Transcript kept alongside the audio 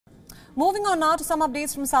Moving on now to some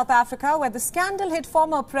updates from South Africa, where the scandal-hit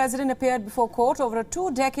former president appeared before court over a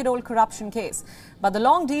 2-decade-old corruption case. But the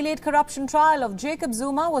long-delayed corruption trial of Jacob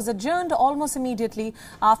Zuma was adjourned almost immediately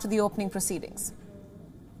after the opening proceedings.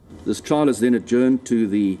 This trial is then adjourned to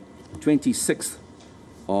the 26th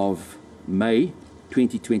of May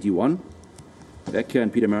 2021, back here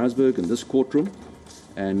in Pietermaritzburg in this courtroom,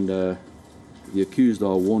 and the accused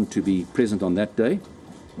are warned to be present on that day.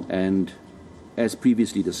 And as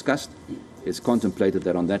previously discussed, it's contemplated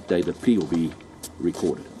that on that day the plea will be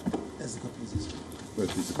recorded.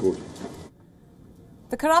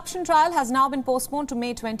 The corruption trial has now been postponed to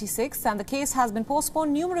May 26th, and the case has been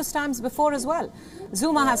postponed numerous times before as well.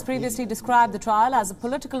 Zuma has previously described the trial as a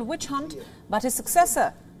political witch hunt, but his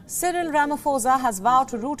successor, Cyril Ramaphosa, has vowed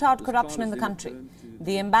to root out corruption in the country.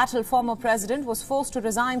 The embattled former president was forced to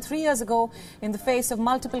resign 3 years ago in the face of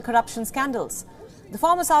multiple corruption scandals. The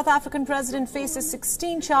former South African president faces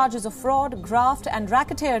 16 charges of fraud, graft and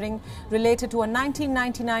racketeering related to a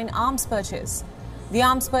 1999 arms purchase. The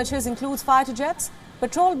arms purchase includes fighter jets,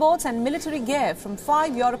 patrol boats and military gear from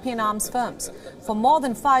 5 European arms firms for more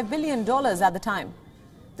than $5 billion at the time.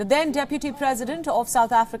 The then deputy president of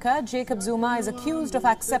South Africa, Jacob Zuma, is accused of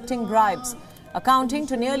accepting bribes, accounting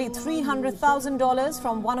to nearly $300,000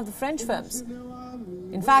 from one of the French firms.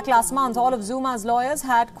 In fact, last month, all of Zuma's lawyers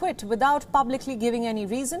had quit without publicly giving any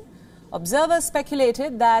reason. Observers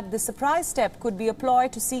speculated that the surprise step could be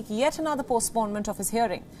employed to seek yet another postponement of his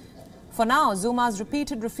hearing. For now, Zuma's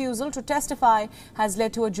repeated refusal to testify has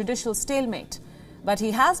led to a judicial stalemate. But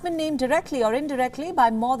he has been named directly or indirectly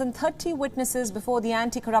by more than 30 witnesses before the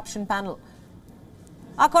anti-corruption panel.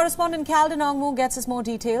 Our correspondent Calden Ongmu gets us more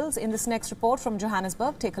details in this next report from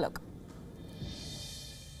Johannesburg. Take a look.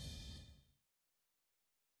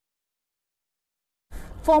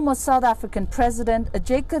 Former South African President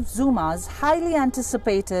Jacob Zuma's highly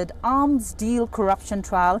anticipated arms deal corruption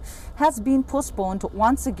trial has been postponed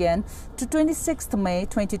once again to 26th May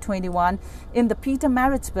 2021 in the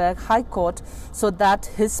Pietermaritzburg High Court so that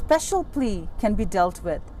his special plea can be dealt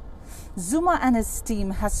with. Zuma and his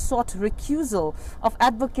team has sought recusal of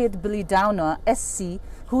advocate Billy Downer, SC,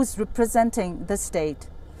 who is representing the state.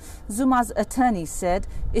 Zuma's attorney said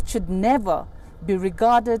it should never be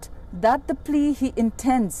regarded that the plea he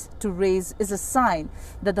intends to raise is a sign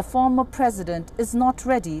that the former president is not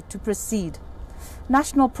ready to proceed.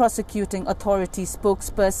 National Prosecuting Authority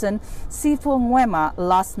spokesperson Sipho Ngwema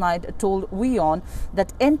last night told WION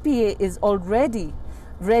that NPA is already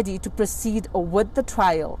ready to proceed with the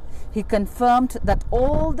trial. He confirmed that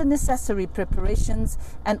all the necessary preparations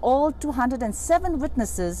and all 207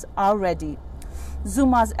 witnesses are ready.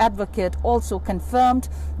 Zuma's advocate also confirmed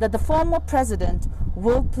that the former president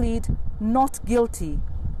will plead not guilty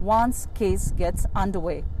once case gets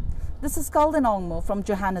underway. This is Calden Ongmu from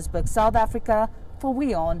Johannesburg, South Africa for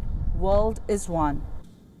WION World is One.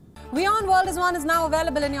 WION World is One is now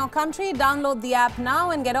available in your country. Download the app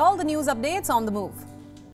now and get all the news updates on the move.